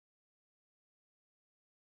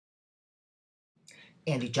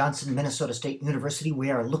Andy Johnson, Minnesota State University. We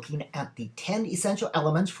are looking at the 10 essential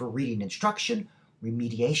elements for reading instruction,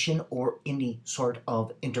 remediation, or any sort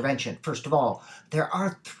of intervention. First of all, there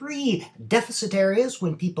are 3 deficit areas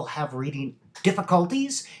when people have reading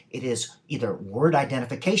difficulties. It is either word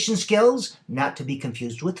identification skills, not to be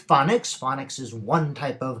confused with phonics. Phonics is one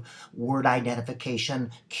type of word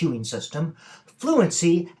identification cueing system.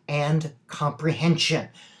 Fluency and comprehension.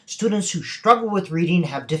 Students who struggle with reading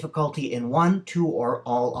have difficulty in 1, 2, or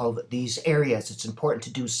all of these areas. It's important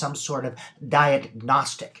to do some sort of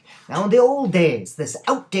diagnostic. Now, in the old days, this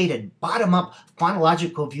outdated bottom-up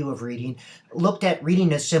phonological view of reading looked at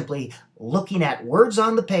reading as simply looking at words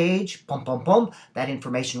on the page, pum, pum, pum. That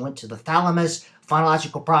information went to the thalamus,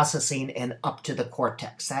 phonological processing, and up to the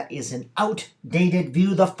cortex. That is an outdated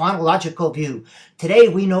view, the phonological view. Today,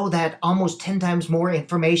 we know that almost 10 times more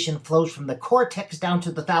information flows from the cortex down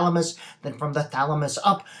to the thalamus than from the thalamus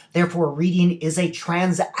up. Therefore, reading is a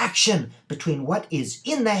transaction between what is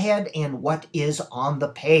in the head and what is on the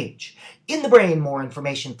page. In the brain, more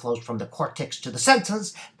information flows from the cortex to the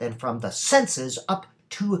senses than from the senses up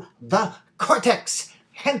to the cortex.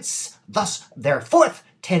 Hence, thus, therefore,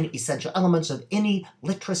 10 essential elements of any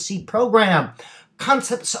literacy program.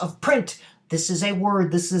 Concepts of print. This is a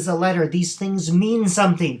word, this is a letter, these things mean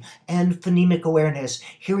something. And phonemic awareness,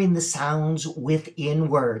 hearing the sounds within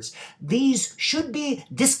words. These should be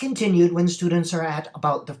discontinued when students are at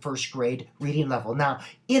about the 1st grade reading level. Now,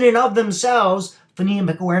 in and of themselves,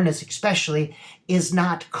 phonemic awareness especially is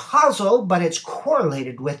not causal, but it's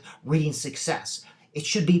correlated with reading success. It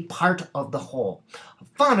should be part of the whole.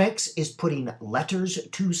 Phonics is putting letters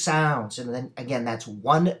to sounds. And then again, that's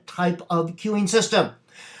one type of cueing system.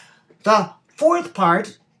 The 4th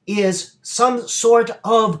part is some sort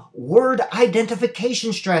of word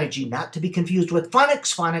identification strategy, not to be confused with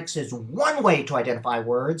phonics. Phonics is one way to identify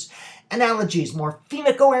words. Analogies,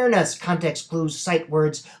 morphemic awareness, context clues, sight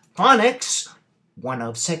words. Phonics, 1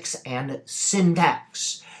 of 6, and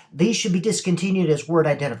syntax. These should be discontinued as word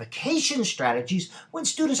identification strategies when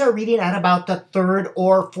students are reading at about the 3rd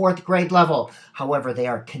or 4th grade level. However, they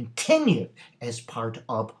are continued as part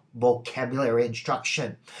of vocabulary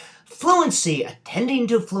instruction. Fluency, attending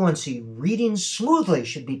to fluency, reading smoothly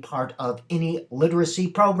should be part of any literacy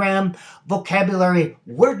program. Vocabulary,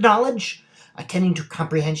 word knowledge, attending to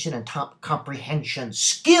comprehension and top comprehension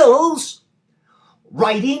skills.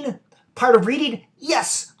 Writing, part of reading,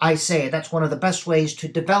 yes, I say that's one of the best ways to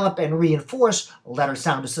develop and reinforce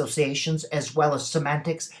letter-sound associations, as well as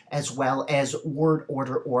semantics, as well as word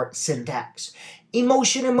order or syntax.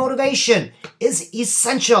 Emotion and motivation is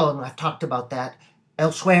essential, and I've talked about that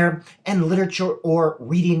elsewhere, and literature or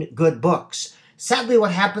reading good books. Sadly,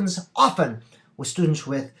 what happens often with students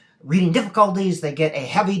with reading difficulties, they get a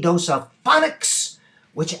heavy dose of phonics,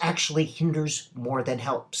 which actually hinders more than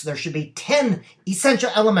helps. There should be 10 essential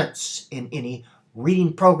elements in any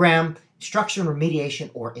reading program, instruction, remediation,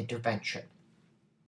 or intervention.